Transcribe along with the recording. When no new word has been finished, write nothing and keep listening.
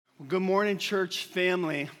Good morning, church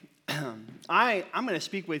family. I'm going to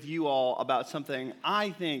speak with you all about something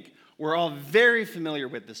I think we're all very familiar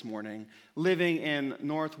with this morning, living in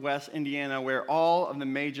Northwest Indiana, where all of the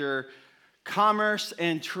major commerce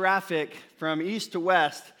and traffic from east to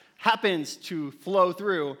west happens to flow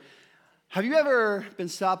through. Have you ever been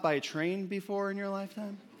stopped by a train before in your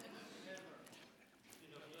lifetime?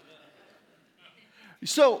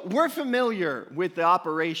 So we're familiar with the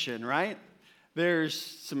operation, right? There's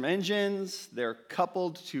some engines, they're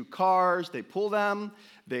coupled to cars, they pull them,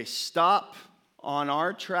 they stop on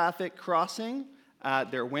our traffic crossing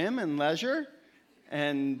at their whim and leisure,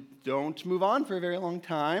 and don't move on for a very long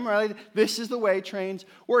time, right? This is the way trains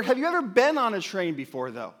work. Have you ever been on a train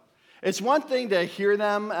before, though? It's one thing to hear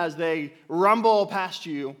them as they rumble past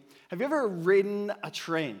you. Have you ever ridden a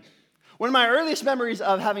train? One of my earliest memories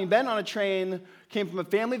of having been on a train came from a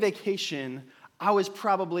family vacation. I was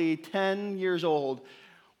probably 10 years old.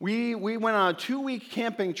 We went on a 2-week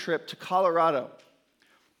camping trip to Colorado,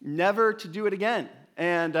 never to do it again.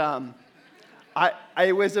 And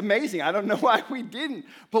it was amazing. I don't know why we didn't.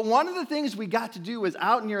 But one of the things we got to do was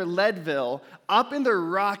out near Leadville, up in the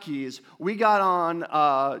Rockies, we got on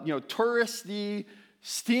touristy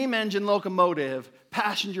steam engine locomotive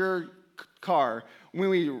passenger car. When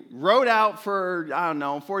we rode out for,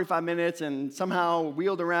 45 minutes and somehow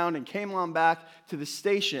wheeled around and came on back to the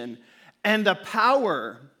station, and the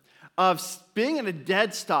power of being in a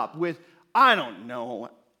dead stop with, I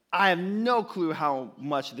have no clue how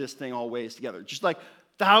much this thing all weighs together, just like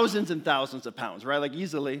thousands and thousands of pounds, right, like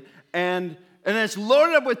easily, and then it's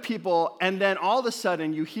loaded up with people, and then all of a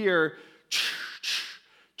sudden you hear,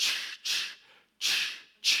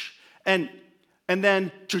 and then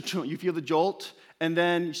you feel the jolt, and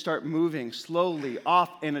then you start moving slowly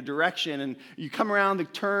off in a direction, and you come around the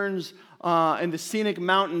turns in the scenic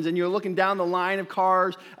mountains, and you're looking down the line of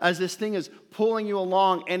cars as this thing is pulling you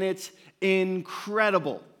along, and it's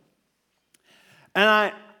incredible.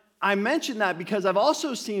 And I mention that because I've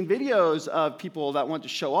also seen videos of people that want to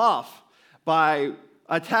show off by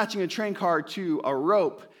attaching a train car to a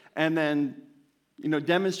rope and then,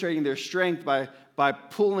 demonstrating their strength by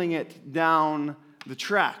pulling it down the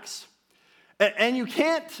tracks. And you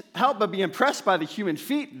can't help but be impressed by the human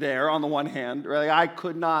feat there on the one hand. Right? I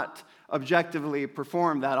could not objectively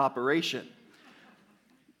perform that operation.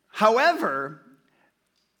 However,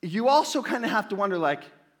 you also kind of have to wonder, but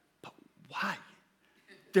why?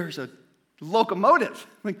 There's a locomotive.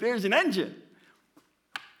 There's an engine.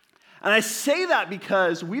 And I say that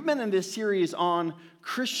because we've been in this series on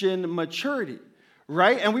Christian maturity.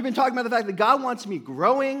 Right? And we've been talking about the fact that God wants me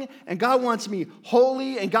growing, and God wants me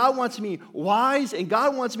holy, and God wants me wise, and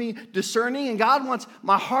God wants me discerning, and God wants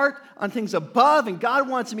my heart on things above, and God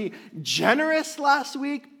wants me generous last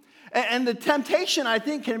week. And the temptation, I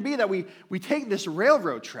think, can be that we take this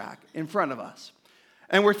railroad track in front of us,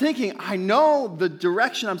 and we're thinking, I know the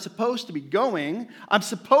direction I'm supposed to be going. I'm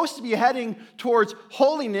supposed to be heading towards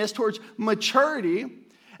holiness, towards maturity,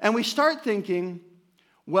 and we start thinking,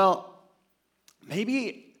 well,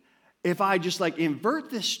 maybe if I just invert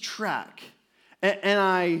this track and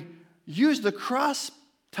I use the cross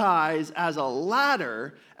ties as a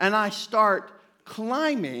ladder and I start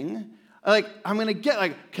climbing, I'm going to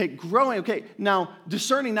get, growing, now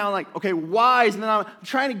discerning, now wise, and then I'm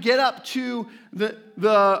trying to get up to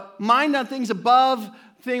the mind on things above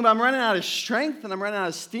thing, but I'm running out of strength and I'm running out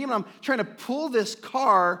of steam and I'm trying to pull this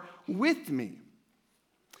car with me.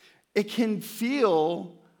 It can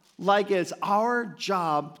feel like it's our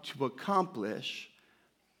job to accomplish.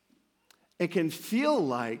 It can feel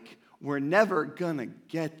like we're never going to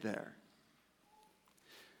get there.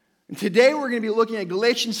 And today we're going to be looking at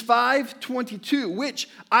Galatians 5:22, which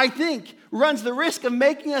I think runs the risk of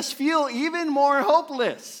making us feel even more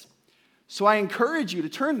hopeless. So I encourage you to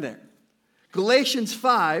turn there. Galatians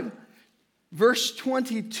 5, verse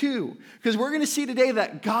 22, because we're going to see today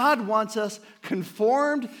that God wants us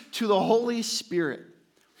conformed to the Holy Spirit.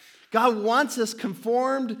 God wants us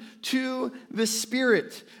conformed to the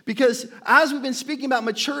Spirit. Because as we've been speaking about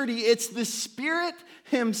maturity, it's the Spirit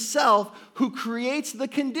Himself who creates the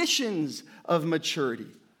conditions of maturity.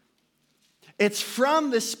 It's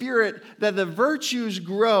from the Spirit that the virtues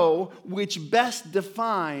grow which best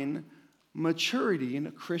define maturity in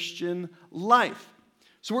a Christian life.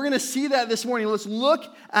 So we're going to see that this morning. Let's look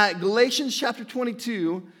at Galatians chapter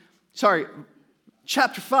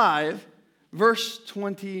 5, verse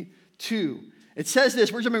 22. It says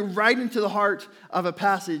this. We're jumping right into the heart of a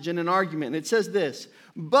passage and an argument. And it says this: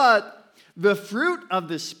 but the fruit of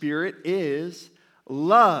the Spirit is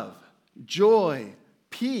love, joy,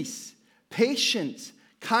 peace, patience,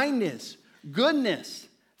 kindness, goodness,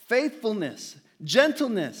 faithfulness,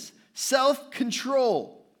 gentleness,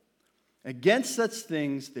 self-control. Against such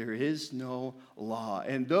things there is no law.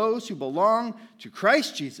 And those who belong to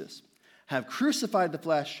Christ Jesus have crucified the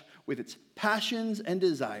flesh with its passions and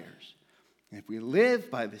desires. And if we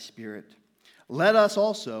live by the Spirit, let us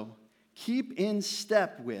also keep in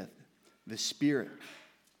step with the Spirit.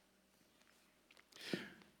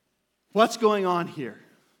 What's going on here?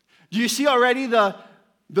 Do you see already the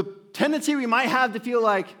tendency we might have to feel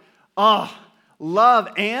like, love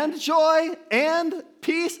and joy and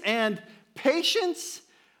peace and patience?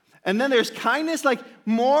 And then there's kindness, like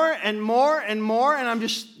more and more and more, and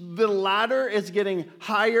the ladder is getting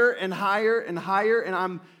higher and higher and higher, and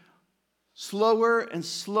I'm slower and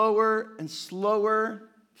slower and slower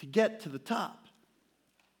to get to the top.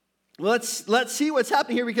 Let's see what's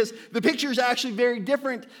happening here, because the picture is actually very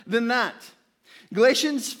different than that.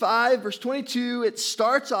 Galatians 5, verse 22, it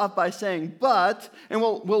starts off by saying, but, and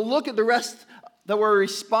we'll look at the rest that we're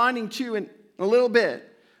responding to in a little bit.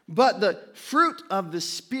 But the fruit of the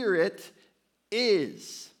Spirit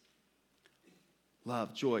is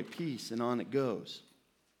love, joy, peace, and on it goes.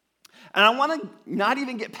 And I want to not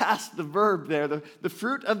even get past the verb there. The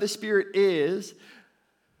fruit of the Spirit is,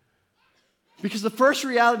 because the first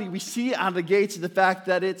reality we see out of the gates is the fact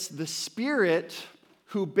that it's the Spirit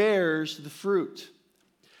who bears the fruit.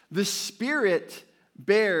 The Spirit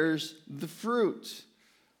bears the fruit.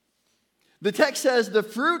 The text says the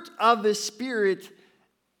fruit of the Spirit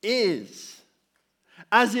is.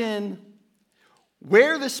 As in,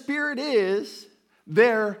 where the Spirit is,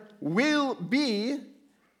 there will be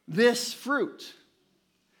this fruit.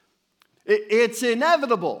 It's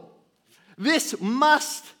inevitable. This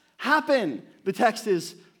must happen, the text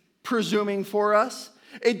is presuming for us.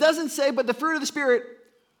 It doesn't say, but the fruit of the Spirit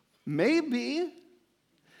may be.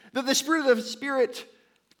 That the fruit of the Spirit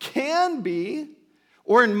can be.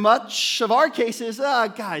 Or in much of our cases,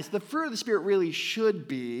 guys, the fruit of the Spirit really should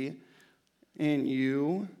be in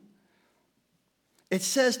you. It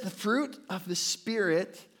says the fruit of the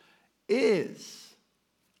Spirit is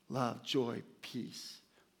love, joy, peace.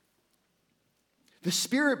 The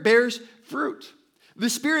Spirit bears fruit. The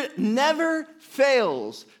Spirit never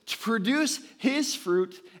fails to produce His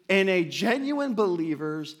fruit in a genuine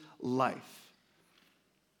believer's life.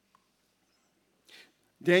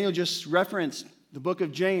 Daniel just referenced the book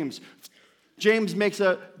of James. James makes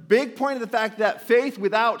a big point of the fact that faith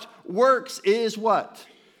without works is what?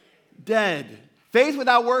 Dead. Faith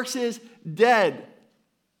without works is dead.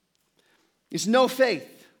 It's no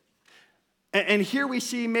faith. And here we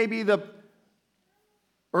see maybe the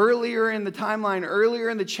earlier in the timeline, earlier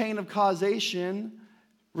in the chain of causation,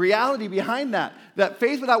 reality behind that. That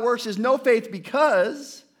faith without works is no faith,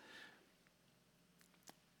 because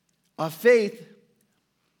a faith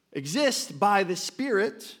exists by the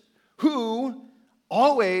Spirit, who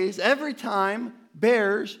always, every time,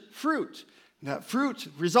 bears fruit. That fruit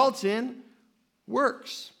results in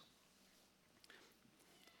works.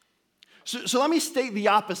 So let me state the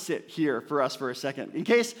opposite here for us for a second. In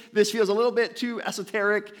case this feels a little bit too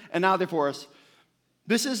esoteric and out there for us,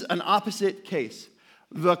 this is an opposite case.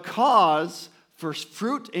 The cause for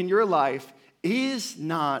fruit in your life is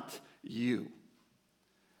not you.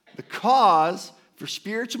 The cause for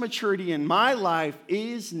spiritual maturity in my life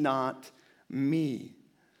is not me.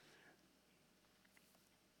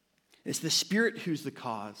 It's the Spirit who's the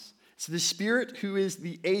cause. It's the Spirit who is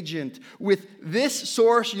the agent. With this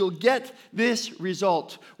source, you'll get this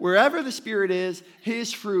result. Wherever the Spirit is,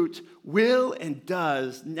 His fruit will and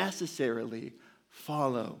does necessarily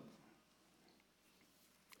follow.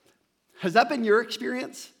 Has that been your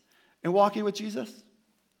experience in walking with Jesus?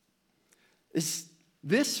 Is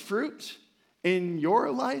this fruit in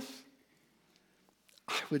your life?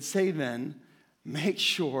 I would say then, make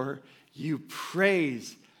sure you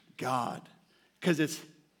praise God, because it's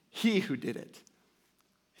He who did it.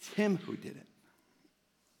 It's Him who did it.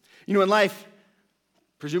 You know, in life,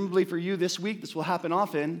 presumably for you this week, this will happen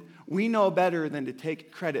often, we know better than to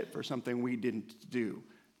take credit for something we didn't do,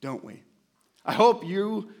 don't we? I hope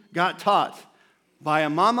you got taught by a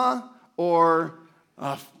mama or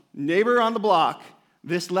a neighbor on the block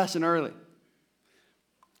this lesson early.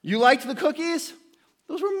 You liked the cookies?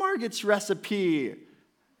 Those were Margaret's recipe.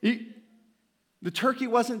 The turkey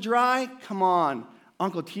wasn't dry? Come on.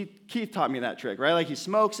 Uncle Keith taught me that trick, right? Like, he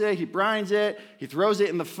smokes it, he brines it, he throws it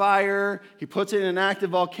in the fire, he puts it in an active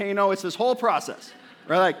volcano. It's this whole process,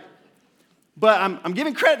 right? But I'm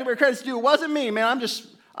giving credit to where credit's due. It wasn't me, man.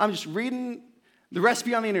 I'm just reading the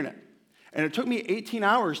recipe on the internet. And it took me 18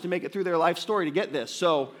 hours to make it through their life story to get this.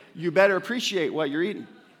 So you better appreciate what you're eating.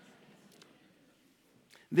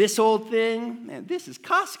 This old thing, man, this is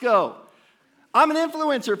Costco. I'm an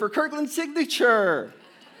influencer for Kirkland Signature.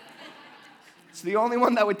 It's the only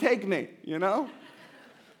one that would take me, you know?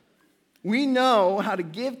 We know how to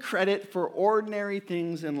give credit for ordinary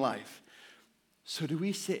things in life. So do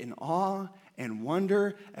we sit in awe and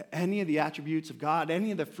wonder at any of the attributes of God,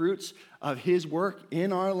 any of the fruits of his work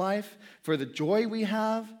in our life, for the joy we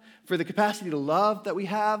have, for the capacity to love that we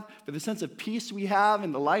have, for the sense of peace we have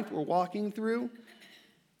in the life we're walking through?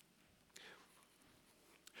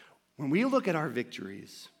 When we look at our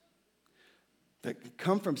victories that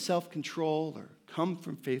come from self-control or come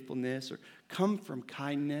from faithfulness or come from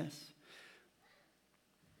kindness,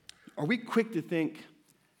 are we quick to think,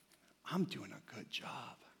 I'm doing a good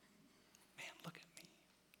job? Man, look at me.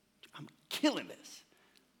 I'm killing this.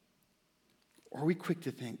 Or are we quick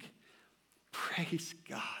to think, praise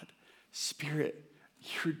God, Spirit,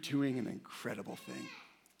 you're doing an incredible thing.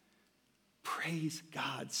 Praise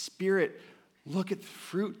God, Spirit, look at the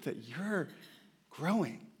fruit that you're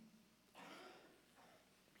growing.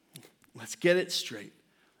 Let's get it straight.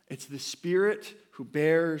 It's the Spirit who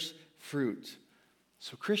bears fruit.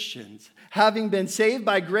 So Christians, having been saved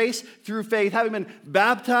by grace through faith, having been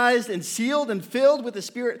baptized and sealed and filled with the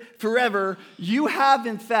Spirit forever, you have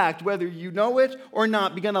in fact, whether you know it or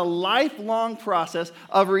not, begun a lifelong process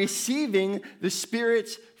of receiving the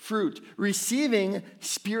Spirit's fruit, receiving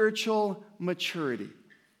spiritual maturity.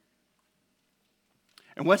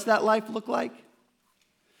 And what's that life look like?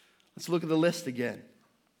 Let's look at the list again.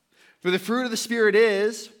 For the fruit of the Spirit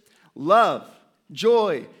is love,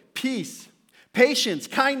 joy, peace, patience,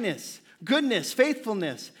 kindness, goodness,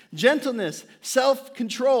 faithfulness, gentleness,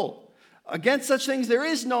 self-control. Against such things there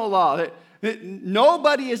is no law.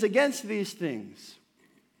 Nobody is against these things.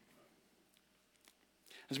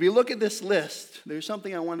 As we look at this list, there's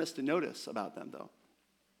something I want us to notice about them, though.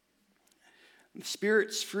 The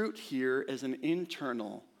Spirit's fruit here is an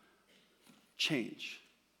internal change.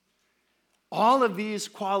 All of these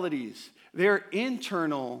qualities, they're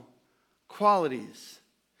internal qualities.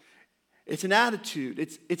 It's an attitude.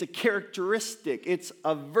 It's a characteristic. It's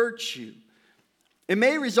a virtue. It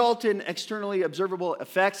may result in externally observable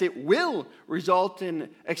effects. It will result in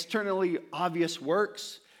externally obvious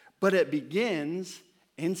works. But it begins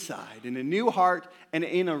inside, in a new heart and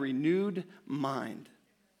in a renewed mind.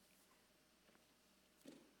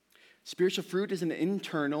 Spiritual fruit is an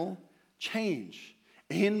internal change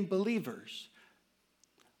in believers,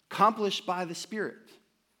 accomplished by the Spirit.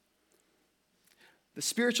 The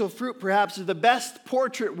spiritual fruit, perhaps, is the best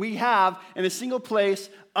portrait we have in a single place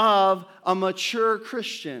of a mature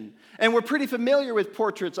Christian. And we're pretty familiar with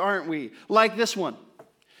portraits, aren't we? Like this one.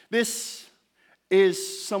 This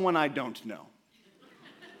is someone I don't know.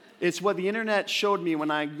 It's what the internet showed me when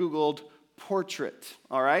I Googled portrait,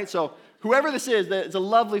 all right? So whoever this is, it's a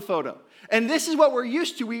lovely photo. And this is what we're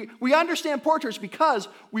used to. We understand portraits because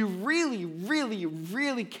we really, really,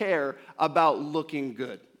 really care about looking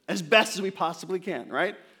good. As best as we possibly can,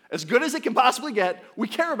 right? As good as it can possibly get, we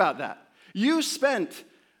care about that. You spent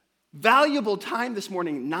valuable time this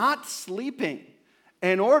morning not sleeping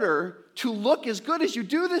in order to look as good as you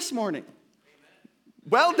do this morning.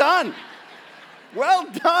 Well done. Well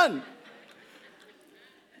done.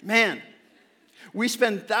 Man, we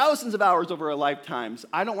spend thousands of hours over our lifetimes.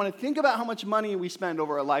 I don't want to think about how much money we spend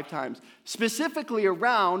over our lifetimes, specifically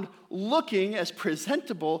around looking as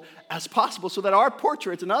presentable as possible so that our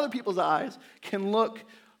portraits in other people's eyes can look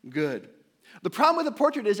good. The problem with a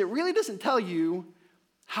portrait is it really doesn't tell you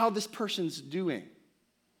how this person's doing.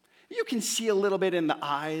 You can see a little bit in the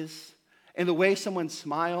eyes, in the way someone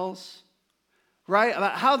smiles, right?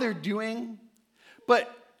 About how they're doing.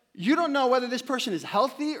 But you don't know whether this person is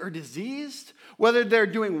healthy or diseased, whether they're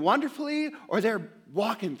doing wonderfully or they're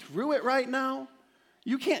walking through it right now.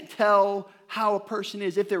 You can't tell how a person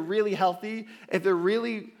is, if they're really healthy, if they're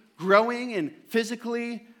really growing in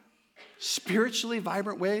physically, spiritually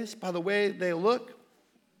vibrant ways by the way they look.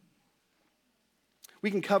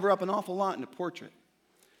 We can cover up an awful lot in a portrait.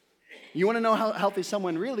 You want to know how healthy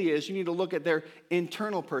someone really is, you need to look at their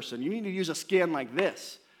internal person. You need to use a scan like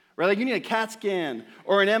this. Right? Like you need a CAT scan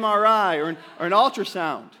or an MRI or an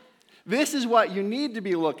ultrasound. This is what you need to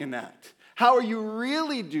be looking at. How are you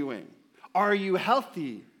really doing? Are you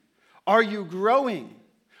healthy? Are you growing?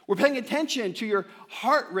 We're paying attention to your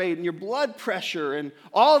heart rate and your blood pressure and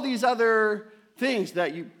all these other things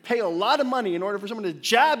that you pay a lot of money in order for someone to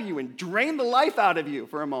jab you and drain the life out of you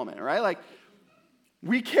for a moment, right? Like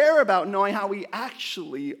we care about knowing how we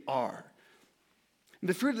actually are.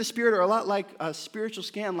 The fruit of the Spirit are a lot like a spiritual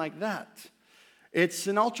scan like that. It's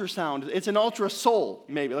an ultrasound. It's an ultra soul,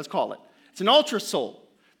 maybe, let's call it. It's an ultra soul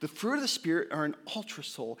The fruit of the Spirit are an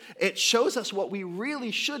ultrasol. It shows us what we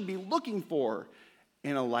really should be looking for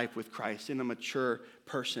in a life with Christ, in a mature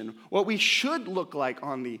person. What we should look like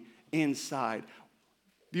on the inside.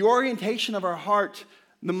 The orientation of our heart,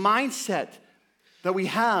 the mindset that we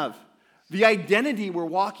have, the identity we're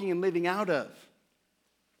walking and living out of.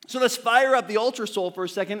 So let's fire up the ultrasol for a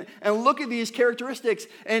second and look at these characteristics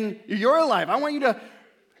in your life. I want you to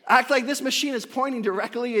act like this machine is pointing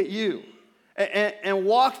directly at you and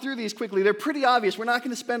walk through these quickly. They're pretty obvious. We're not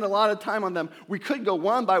going to spend a lot of time on them. We could go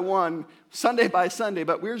one by one, Sunday by Sunday,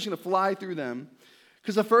 but we're just going to fly through them.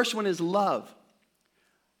 Because the first one is love.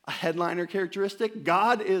 A headliner characteristic.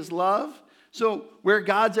 God is love. So where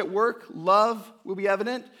God's at work, love will be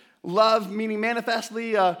evident. Love meaning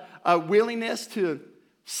manifestly a willingness to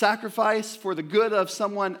sacrifice for the good of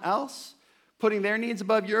someone else, putting their needs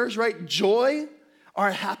above yours, right? Joy,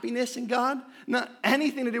 our happiness in God, not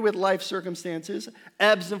anything to do with life circumstances,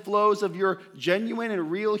 ebbs and flows of your genuine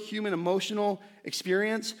and real human emotional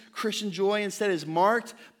experience. Christian joy instead is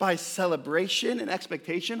marked by celebration and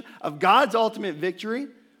expectation of God's ultimate victory.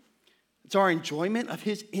 It's our enjoyment of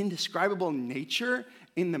his indescribable nature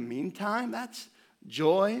in the meantime. That's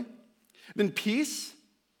joy. Then peace.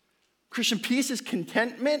 Christian peace is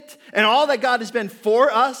contentment and all that God has been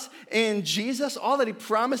for us in Jesus, all that he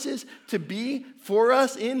promises to be for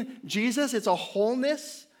us in Jesus. It's a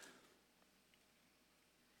wholeness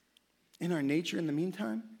in our nature in the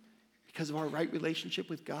meantime because of our right relationship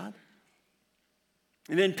with God.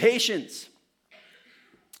 And then patience,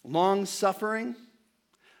 long suffering,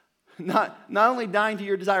 not only dying to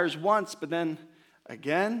your desires once, but then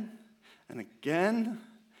again and again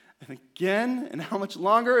and again. And how much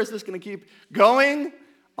longer is this going to keep going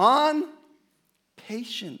on?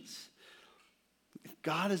 Patience. If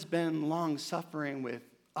God has been long-suffering with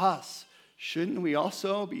us, shouldn't we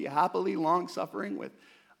also be happily long-suffering with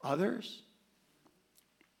others?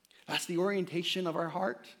 That's the orientation of our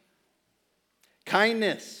heart.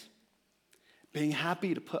 Kindness. Being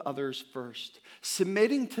happy to put others first.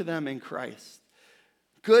 Submitting to them in Christ.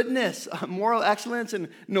 Goodness, moral excellence and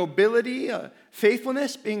nobility,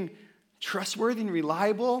 faithfulness, being trustworthy and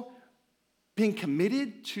reliable, being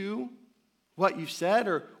committed to what you said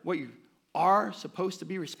or what you are supposed to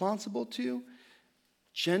be responsible to.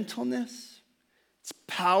 Gentleness, it's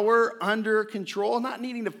power under control, not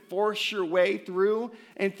needing to force your way through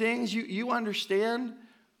and things. You understand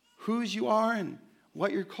whose you are and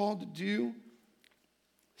what you're called to do.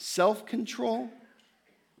 Self-control.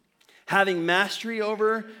 Having mastery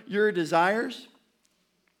over your desires.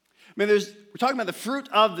 I mean, we're talking about the fruit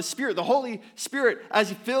of the Spirit, the Holy Spirit, as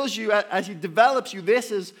he fills you, as he develops you.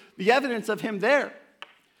 This is the evidence of him there.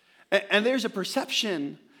 And there's a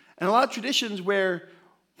perception and a lot of traditions where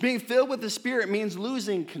being filled with the Spirit means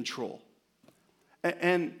losing control.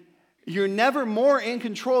 And you're never more in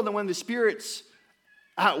control than when the Spirit's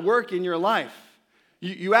at work in your life.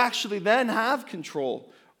 You actually then have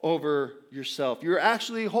control over yourself. You're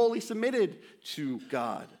actually wholly submitted to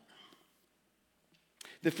God.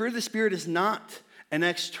 The fruit of the Spirit is not an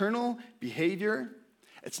external behavior.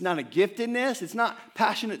 It's not a giftedness. It's not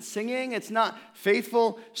passionate singing. It's not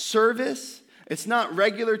faithful service. It's not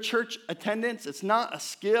regular church attendance. It's not a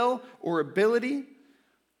skill or ability.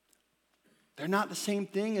 They're not the same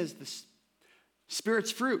thing as the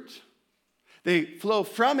Spirit's fruit. They flow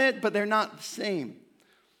from it, but they're not the same.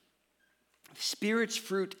 The Spirit's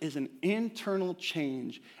fruit is an internal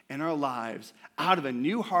change in our lives out of a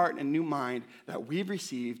new heart and new mind that we've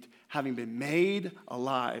received, having been made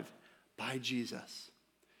alive by Jesus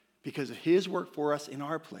because of his work for us in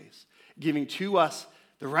our place, giving to us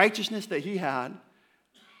the righteousness that he had,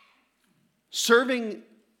 serving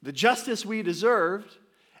the justice we deserved,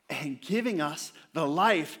 and giving us the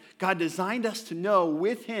life God designed us to know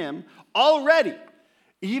with him already,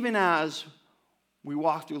 even as we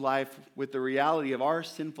walk through life with the reality of our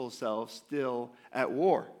sinful selves still at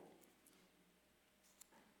war.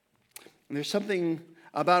 And there's something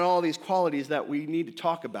about all these qualities that we need to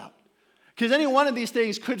talk about. Because any one of these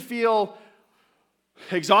things could feel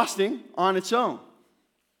exhausting on its own.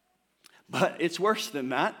 But it's worse than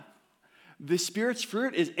that. The Spirit's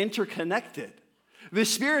fruit is interconnected. The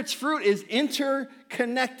Spirit's fruit is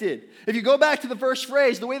interconnected. If you go back to the first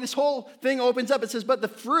phrase, the way this whole thing opens up, it says, but the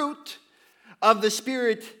fruit of the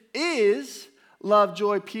Spirit is love,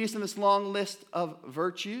 joy, peace, and this long list of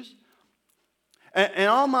virtues. And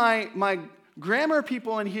all my grammar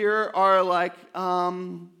people in here are like,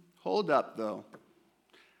 hold up, though.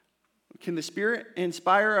 Can the Spirit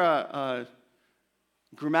inspire a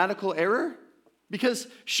grammatical error? Because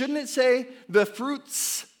shouldn't it say the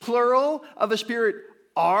fruits, plural, of the Spirit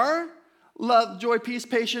are love, joy, peace,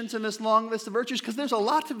 patience, and this long list of virtues? Because there's a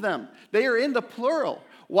lot of them. They are in the plural.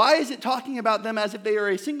 Why is it talking about them as if they are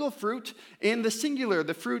a single fruit in the singular?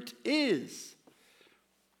 The fruit is.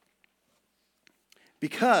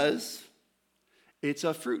 Because it's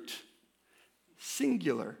a fruit,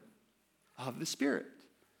 singular, of the Spirit.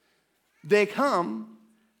 They come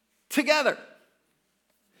together.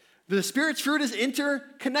 The Spirit's fruit is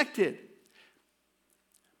interconnected.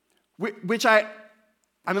 Which I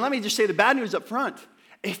mean, let me just say the bad news up front.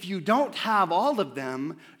 If you don't have all of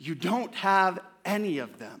them, you don't have any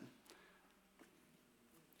of them.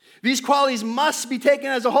 These qualities must be taken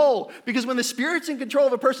as a whole, because when the Spirit's in control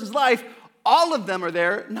of a person's life, all of them are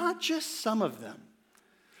there, not just some of them.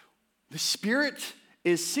 The Spirit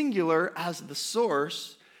is singular as the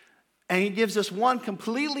source, and he gives us one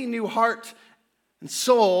completely new heart and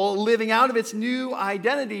soul living out of its new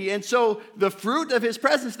identity. And so the fruit of his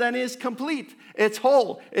presence then is complete. It's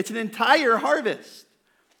whole. It's an entire harvest.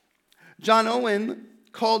 John Owen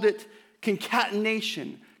called it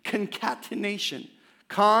concatenation. Concatenation.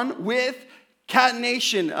 Con with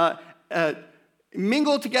catenation.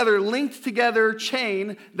 Mingled together, linked together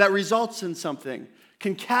chain that results in something.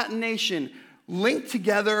 Concatenation. Linked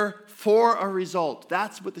together for a result.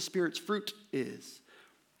 That's what the Spirit's fruit is.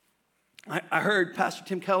 I heard Pastor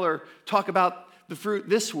Tim Keller talk about the fruit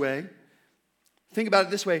this way. Think about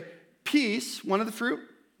it this way. Peace, one of the fruit,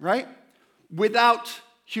 right? Without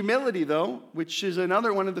humility, though, which is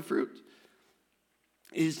another one of the fruit,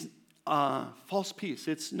 is false peace.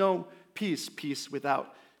 It's no peace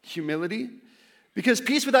without humility. Because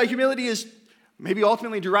peace without humility is maybe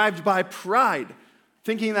ultimately derived by pride,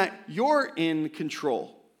 thinking that you're in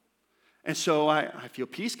control. And so I feel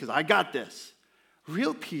peace because I got this.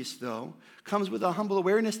 Real peace, though, comes with a humble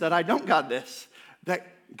awareness that I don't got this, that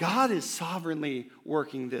God is sovereignly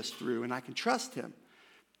working this through, and I can trust him.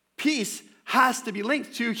 Peace has to be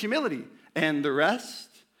linked to humility, and the rest.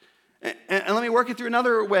 And let me work it through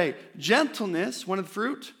another way. Gentleness, one of the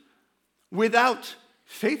fruit, without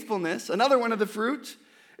faithfulness, another one of the fruit,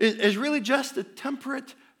 is really just a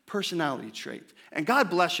temperate personality trait. And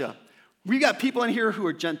God bless you. We got people in here who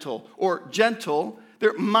are gentle, or gentle.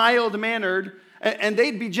 They're mild-mannered, and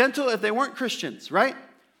they'd be gentle if they weren't Christians, right?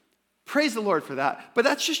 Praise the Lord for that. But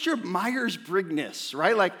that's just your Myers-Briggs-ness,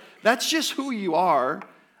 right? Like, that's just who you are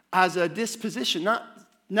as a disposition, not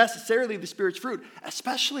necessarily the Spirit's fruit,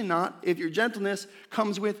 especially not if your gentleness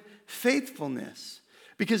comes with faithfulness.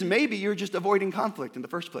 Because maybe you're just avoiding conflict in the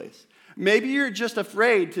first place. Maybe you're just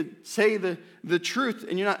afraid to say the truth,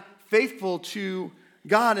 and you're not faithful to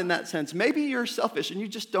God in that sense. Maybe you're selfish and you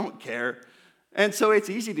just don't care. And so it's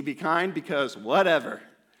easy to be kind because whatever.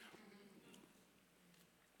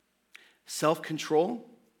 Self-control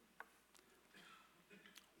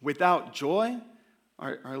without joy,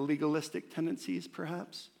 our legalistic tendencies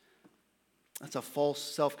perhaps. That's a false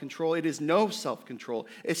self-control. It is no self-control.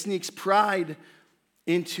 It sneaks pride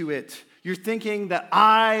into it. You're thinking that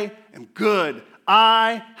I am good.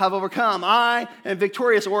 I have overcome. I am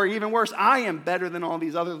victorious. Or even worse, I am better than all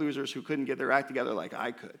these other losers who couldn't get their act together like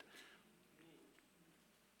I could.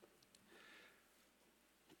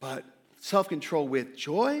 But self-control with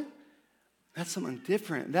joy, that's something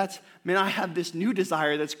different. I have this new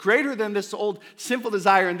desire that's greater than this old sinful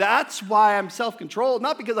desire, and that's why I'm self-controlled.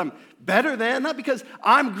 Not because I'm better than, not because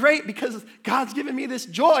I'm great, because God's given me this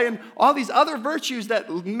joy and all these other virtues that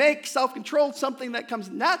make self-control something that comes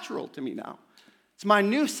natural to me now. It's my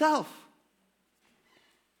new self.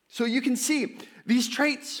 So you can see, these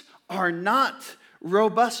traits are not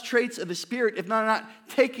robust traits of the Spirit if not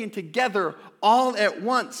taken together all at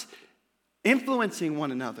once, influencing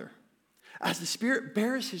one another. As the Spirit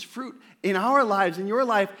bears his fruit in our lives, in your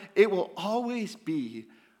life, it will always be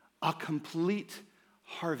a complete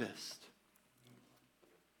harvest.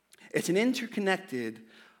 It's an interconnected,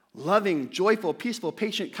 loving, joyful, peaceful,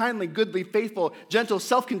 patient, kindly, goodly, faithful, gentle,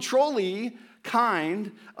 self-controlling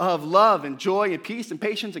kind of love and joy and peace and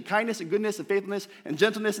patience and kindness and goodness and faithfulness and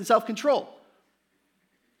gentleness and self-control.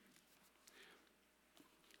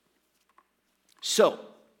 So,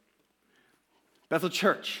 Bethel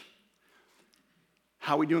Church,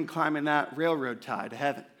 how are we doing climbing that railroad tie to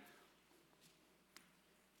heaven?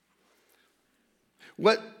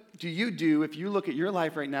 What do you do if you look at your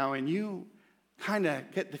life right now and you kind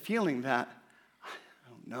of get the feeling that, I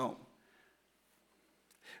don't know.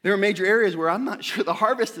 There are major areas where I'm not sure the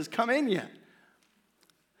harvest has come in yet.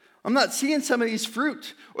 I'm not seeing some of these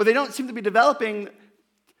fruit, or they don't seem to be developing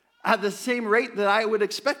at the same rate that I would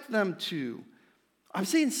expect them to. I'm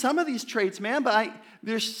seeing some of these traits, man, but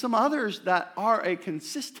there's some others that are a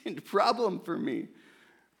consistent problem for me.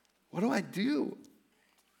 What do I do?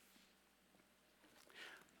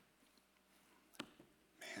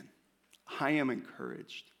 I am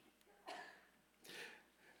encouraged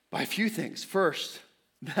by a few things. First,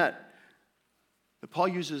 that Paul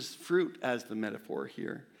uses fruit as the metaphor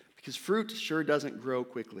here, because fruit sure doesn't grow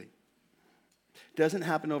quickly. It doesn't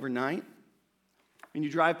happen overnight. When you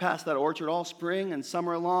drive past that orchard all spring and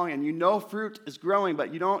summer long, and you know fruit is growing,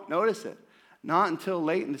 but you don't notice it. Not until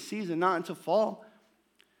late in the season, not until fall.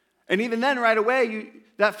 And even then, right away,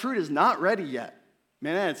 that fruit is not ready yet.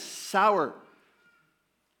 Man, it's sour.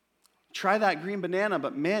 Try that green banana,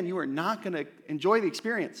 but man, you are not going to enjoy the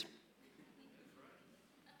experience.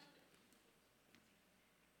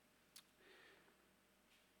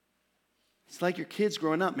 It's like your kids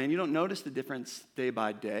growing up, man. You don't notice the difference day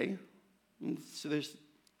by day. And so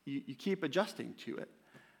you keep adjusting to it.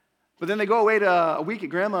 But then they go away to a week at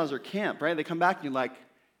grandma's or camp, right? They come back and you're like,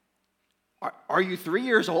 are you 3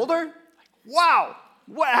 years older? Like, wow,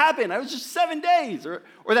 what happened? I was just 7 days. Or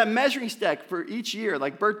that measuring stick for each year,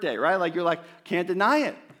 like birthday, right? Like you're like, can't deny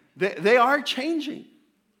it. They are changing.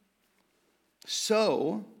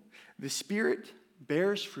 So the Spirit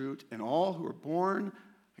bears fruit in all who are born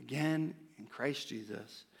again in Christ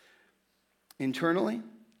Jesus. Internally,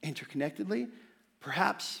 interconnectedly,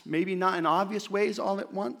 perhaps maybe not in obvious ways all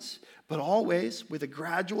at once, but always with a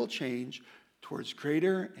gradual change towards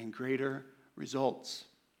greater and greater results.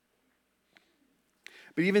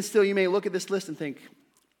 But even still, you may look at this list and think,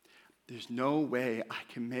 there's no way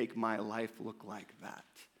I can make my life look like that.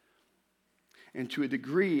 And to a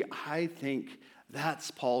degree, I think that's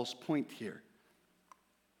Paul's point here.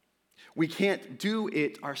 We can't do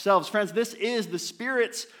it ourselves. Friends, this is the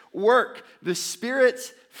Spirit's work, the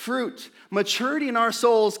Spirit's fruit. Maturity in our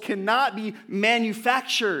souls cannot be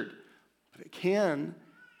manufactured, but it can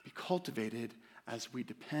be cultivated as we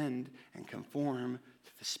depend and conform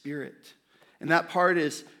to the Spirit. And that part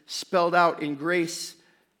is spelled out in grace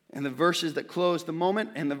in the verses that close the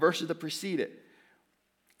moment and the verses that precede it.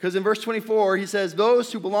 Because in verse 24, he says,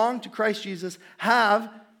 those who belong to Christ Jesus have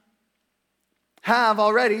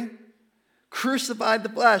already crucified the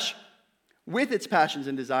flesh with its passions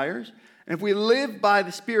and desires. And if we live by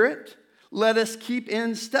the Spirit, let us keep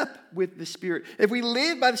in step with the Spirit. If we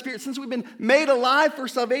live by the Spirit, since we've been made alive for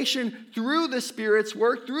salvation through the Spirit's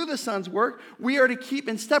work, through the Son's work, we are to keep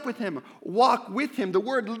in step with Him, walk with Him. The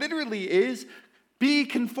word literally is be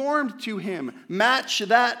conformed to Him, match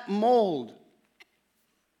that mold.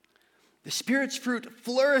 The Spirit's fruit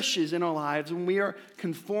flourishes in our lives when we are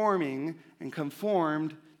conforming and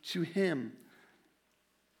conformed to Him.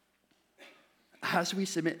 As we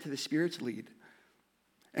submit to the Spirit's lead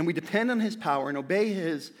and we depend on His power and obey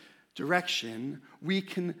His direction, we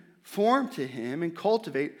conform to Him and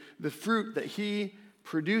cultivate the fruit that He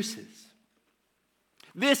produces.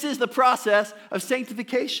 This is the process of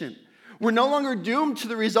sanctification. We're no longer doomed to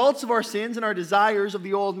the results of our sins and our desires of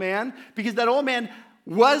the old man, because that old man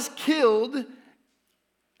was killed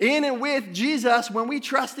in and with Jesus when we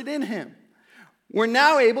trusted in Him. We're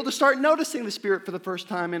now able to start noticing the Spirit for the first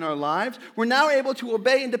time in our lives. We're now able to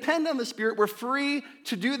obey and depend on the Spirit. We're free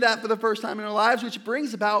to do that for the first time in our lives, which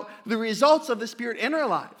brings about the results of the Spirit in our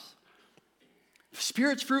lives. The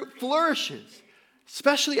Spirit's fruit flourishes,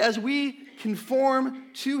 especially as we conform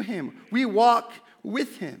to Him. We walk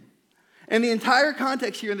with Him. And the entire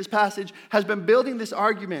context here in this passage has been building this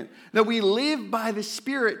argument that we live by the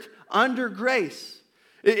Spirit under grace.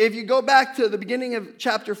 If you go back to the beginning of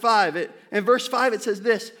chapter 5, in verse 5 it says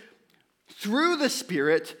this, through the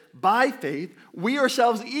Spirit, by faith, we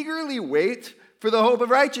ourselves eagerly wait for the hope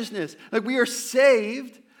of righteousness. Like we are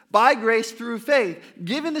saved by grace through faith,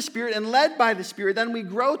 given the Spirit and led by the Spirit, then we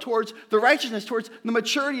grow towards the righteousness, towards the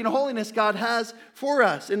maturity and holiness God has for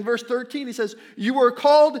us. In verse 13 he says, you are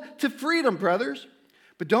called to freedom, brothers,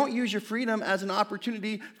 but don't use your freedom as an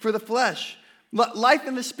opportunity for the flesh. Life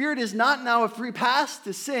in the Spirit is not now a free pass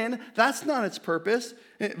to sin. That's not its purpose.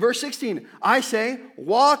 Verse 16, I say,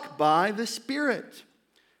 walk by the Spirit.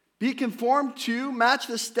 Be conformed to, match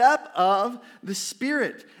the step of the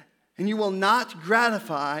Spirit, and you will not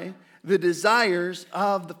gratify the desires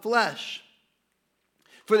of the flesh.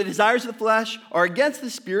 For the desires of the flesh are against the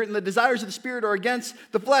Spirit, and the desires of the Spirit are against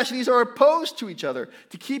the flesh. These are opposed to each other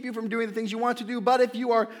to keep you from doing the things you want to do. But if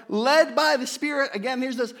you are led by the Spirit, again,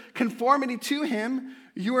 there's this conformity to Him,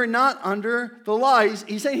 you are not under the law.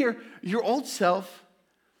 He's saying here, your old self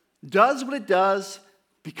does what it does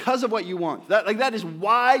because of what you want. That is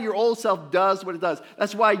why your old self does what it does.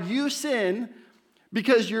 That's why you sin,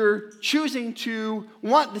 because you're choosing to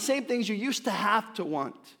want the same things you used to have to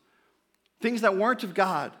want. Things that weren't of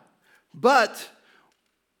God. But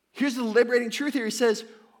here's the liberating truth here. He says,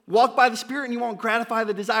 walk by the Spirit and you won't gratify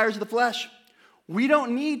the desires of the flesh. We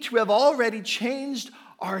don't need to have already changed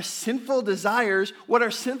our sinful desires, what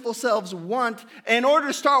our sinful selves want, in order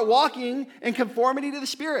to start walking in conformity to the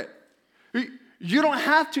Spirit. You don't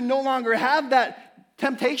have to no longer have that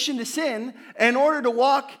temptation to sin in order to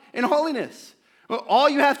walk in holiness. All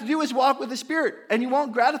you have to do is walk with the Spirit, and you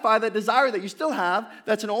won't gratify that desire that you still have.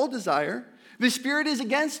 That's an old desire. The Spirit is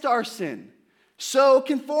against our sin. So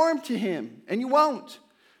conform to Him, and you won't.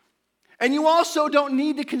 And you also don't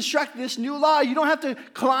need to construct this new law. You don't have to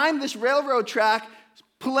climb this railroad track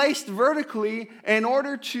placed vertically in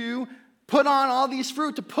order to put on all these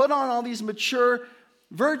fruit, to put on all these mature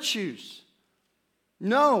virtues.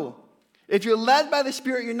 No. If you're led by the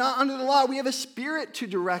Spirit, you're not under the law. We have a Spirit to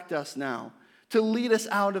direct us now, to lead us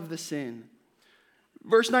out of the sin.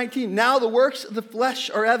 Verse 19, now the works of the flesh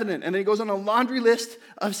are evident. And then he goes on a laundry list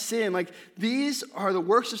of sin. Like, these are the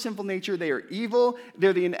works of sinful nature. They are evil.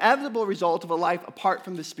 They're the inevitable result of a life apart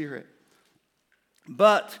from the Spirit.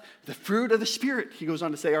 But the fruit of the Spirit, he goes on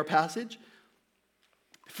to say, our passage,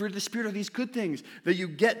 the fruit of the Spirit are these good things that you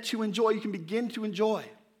get to enjoy, you can begin to enjoy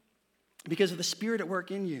because of the Spirit at work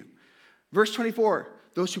in you. Verse 24,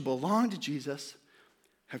 those who belong to Jesus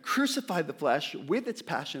have crucified the flesh with its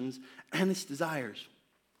passions and its desires.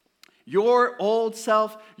 Your old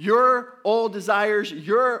self, your old desires,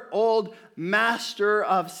 your old master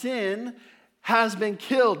of sin has been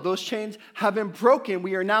killed. Those chains have been broken.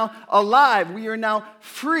 We are now alive. We are now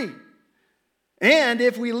free. And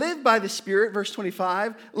if we live by the Spirit, verse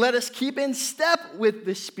 25, let us keep in step with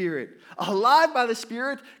the Spirit. Alive by the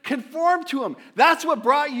Spirit, conform to Him. That's what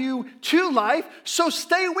brought you to life, so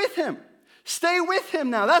stay with Him. Stay with Him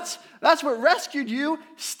now. That's what rescued you.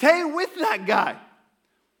 Stay with that guy.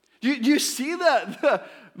 Do you see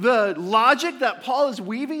the logic that Paul is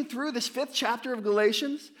weaving through this 5th chapter of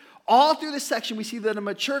Galatians? All through this section, we see that a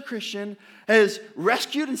mature Christian is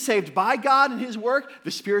rescued and saved by God and His work.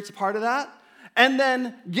 The Spirit's a part of that. And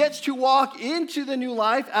then gets to walk into the new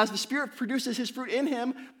life as the Spirit produces His fruit in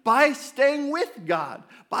him by staying with God,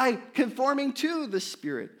 by conforming to the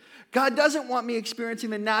Spirit. God doesn't want me experiencing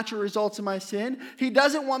the natural results of my sin. He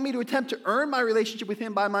doesn't want me to attempt to earn my relationship with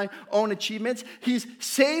Him by my own achievements. He's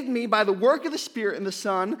saved me by the work of the Spirit and the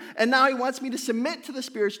Son, and now He wants me to submit to the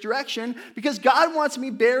Spirit's direction because God wants me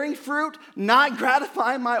bearing fruit, not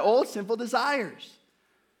gratifying my old sinful desires.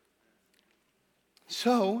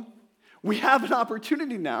 So, we have an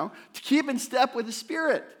opportunity now to keep in step with the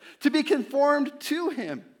Spirit, to be conformed to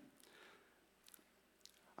Him.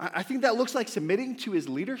 I think that looks like submitting to His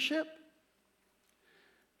leadership,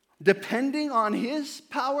 depending on His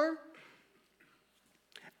power,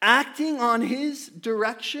 acting on His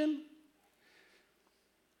direction,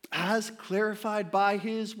 as clarified by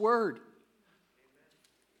His word.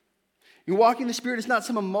 You walking in the Spirit is not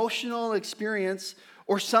some emotional experience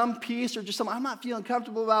or some peace or just some, I'm not feeling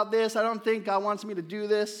comfortable about this. I don't think God wants me to do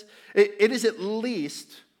this. It is at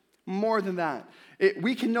least more than that.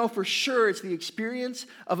 We can know for sure it's the experience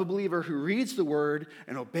of a believer who reads the Word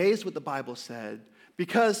and obeys what the Bible said,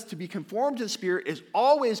 because to be conformed to the Spirit is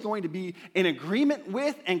always going to be in agreement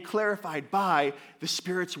with and clarified by the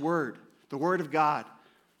Spirit's Word, the Word of God.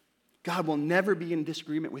 God will never be in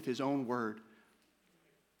disagreement with His own Word.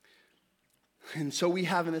 And so we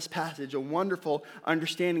have in this passage a wonderful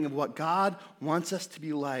understanding of what God wants us to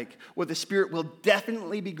be like, what the Spirit will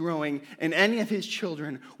definitely be growing in any of His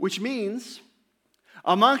children, which means,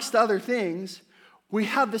 amongst other things, we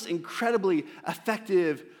have this incredibly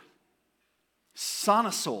effective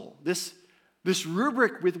sonosole, this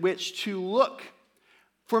rubric with which to look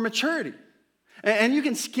for maturity. And you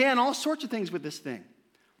can scan all sorts of things with this thing.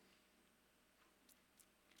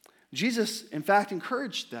 Jesus, in fact,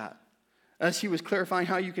 encouraged that as He was clarifying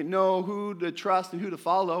how you can know who to trust and who to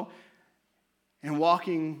follow and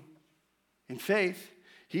walking in faith.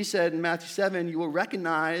 He said in Matthew 7, you will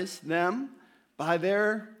recognize them by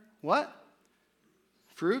their, what?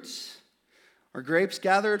 Fruits? Are grapes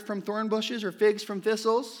gathered from thorn bushes or figs from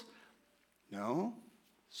thistles? No.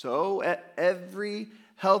 So every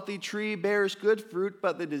healthy tree bears good fruit,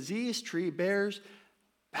 but the diseased tree bears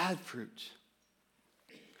bad fruit.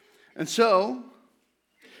 And so,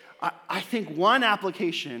 I think one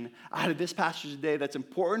application out of this passage today that's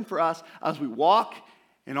important for us as we walk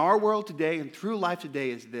in our world today and through life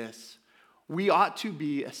today is this. We ought to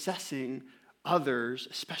be assessing others,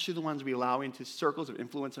 especially the ones we allow into circles of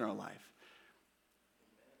influence in our life.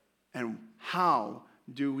 And how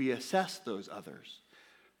do we assess those others?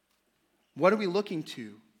 What are we looking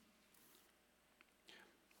to?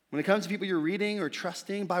 When it comes to people you're reading or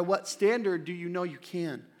trusting, by what standard do you know you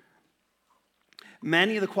can?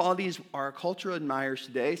 Many of the qualities our culture admires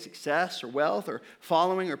today, success or wealth or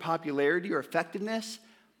following or popularity or effectiveness,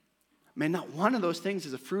 Man, not one of those things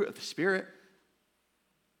is a fruit of the Spirit.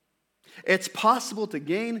 It's possible to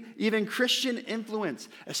gain even Christian influence,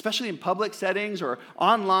 especially in public settings or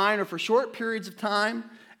online or for short periods of time,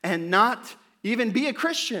 and not even be a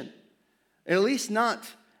Christian, at least not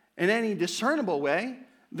in any discernible way.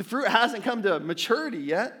 The fruit hasn't come to maturity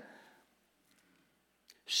yet.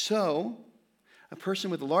 So, a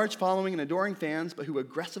person with a large following and adoring fans, but who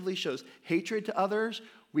aggressively shows hatred to others,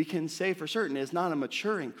 we can say for certain is not a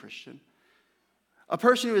maturing Christian. A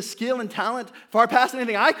person who has skill and talent far past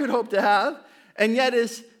anything I could hope to have, and yet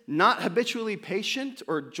is not habitually patient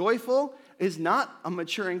or joyful, is not a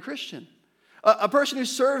maturing Christian. A person who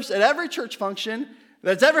serves at every church function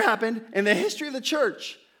that's ever happened in the history of the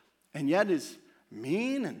church, and yet is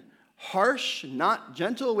mean and harsh and not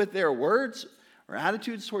gentle with their words or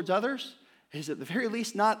attitudes towards others, is at the very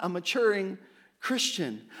least not a maturing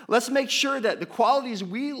Christian. Let's make sure that the qualities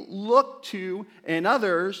we look to in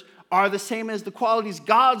others are the same as the qualities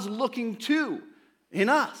God's looking to in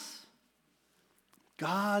us.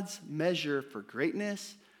 God's measure for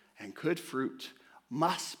greatness and good fruit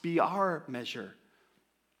must be our measure.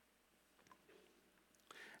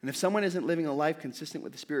 And if someone isn't living a life consistent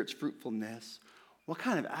with the Spirit's fruitfulness, what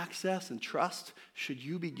kind of access and trust should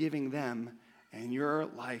you be giving them in your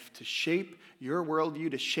life to shape your worldview,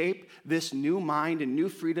 to shape this new mind and new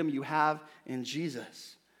freedom you have in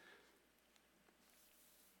Jesus?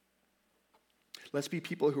 Let's be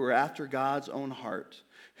people who are after God's own heart,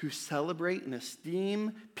 who celebrate and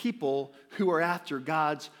esteem people who are after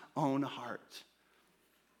God's own heart.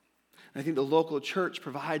 And I think the local church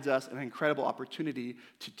provides us an incredible opportunity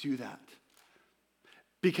to do that.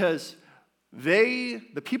 Because the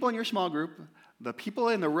people in your small group, the people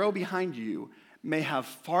in the row behind you, may have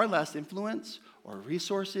far less influence or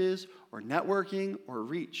resources or networking or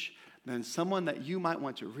reach than someone that you might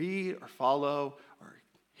want to read or follow or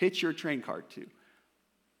hitch your train card to.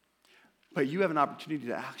 But you have an opportunity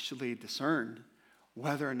to actually discern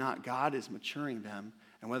whether or not God is maturing them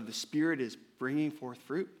and whether the Spirit is bringing forth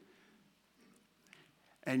fruit.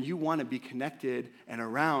 And you want to be connected and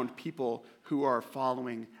around people who are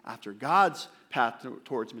following after God's path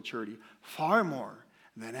towards maturity far more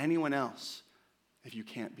than anyone else, if you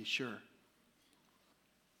can't be sure.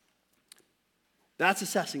 That's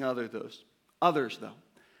assessing others, though.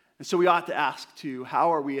 And so we ought to ask, too,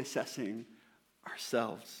 how are we assessing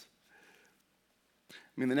ourselves?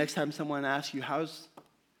 I mean, the next time someone asks you,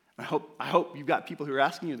 I hope you've got people who are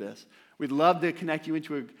asking you this. We'd love to connect you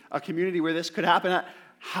into a community where this could happen.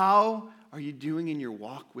 How are you doing in your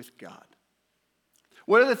walk with God?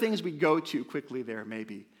 What are the things we go to quickly there,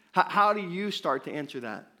 maybe? How do you start to answer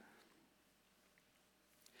that?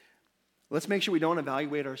 Let's make sure we don't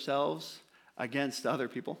evaluate ourselves against other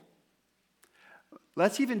people.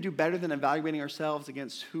 Let's even do better than evaluating ourselves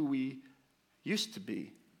against who we used to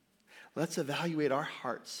be. Let's evaluate our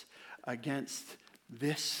hearts against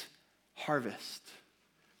this harvest,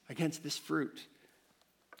 against this fruit.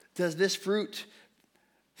 Does this fruit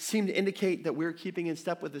seem to indicate that we're keeping in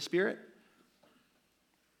step with the Spirit?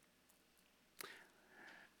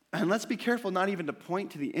 And let's be careful not even to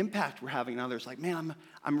point to the impact we're having on others. Like, man,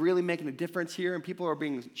 I'm really making a difference here, and people are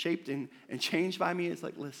being shaped and changed by me. It's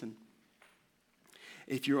like, listen,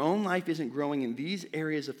 if your own life isn't growing in these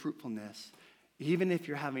areas of fruitfulness, even if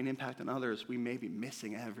you're having an impact on others, we may be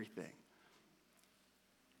missing everything.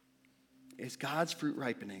 Is God's fruit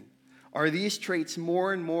ripening? Are these traits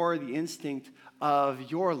more and more the instinct of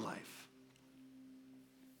your life?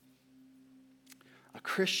 A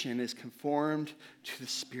Christian is conformed to the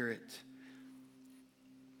Spirit.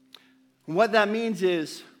 And what that means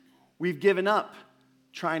is we've given up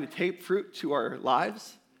trying to tape fruit to our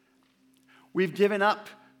lives. We've given up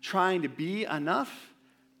trying to be enough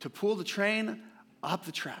to pull the train up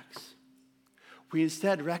the tracks. We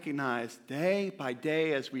instead recognize day by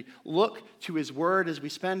day as we look to His Word, as we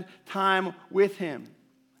spend time with Him,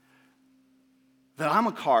 that I'm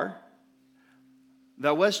a car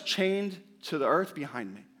that was chained to the earth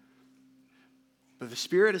behind me. But the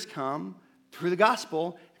Spirit has come through the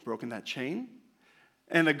gospel and broken that chain.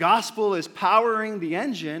 And the gospel is powering the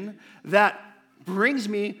engine that brings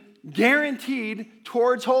me guaranteed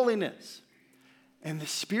towards holiness. And the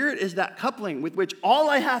Spirit is that coupling with which all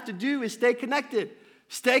I have to do is stay connected,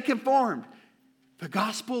 stay conformed. The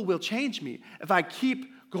gospel will change me if I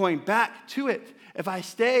keep going back to it, if I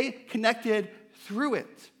stay connected through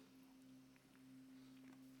it.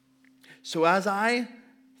 So as I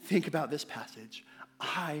think about this passage,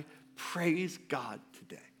 I praise God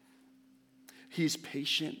today. He's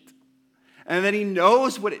patient, and that He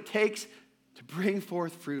knows what it takes to bring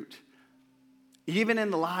forth fruit, even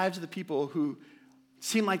in the lives of the people who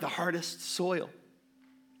seem like the hardest soil.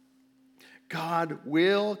 God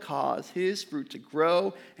will cause his fruit to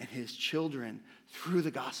grow and his children through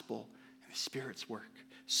the gospel and the Spirit's work.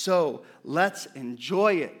 So let's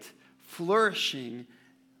enjoy it flourishing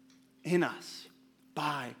in us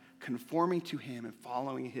by conforming to him and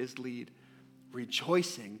following his lead,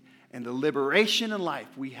 rejoicing in the liberation and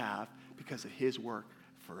life we have because of his work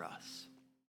for us.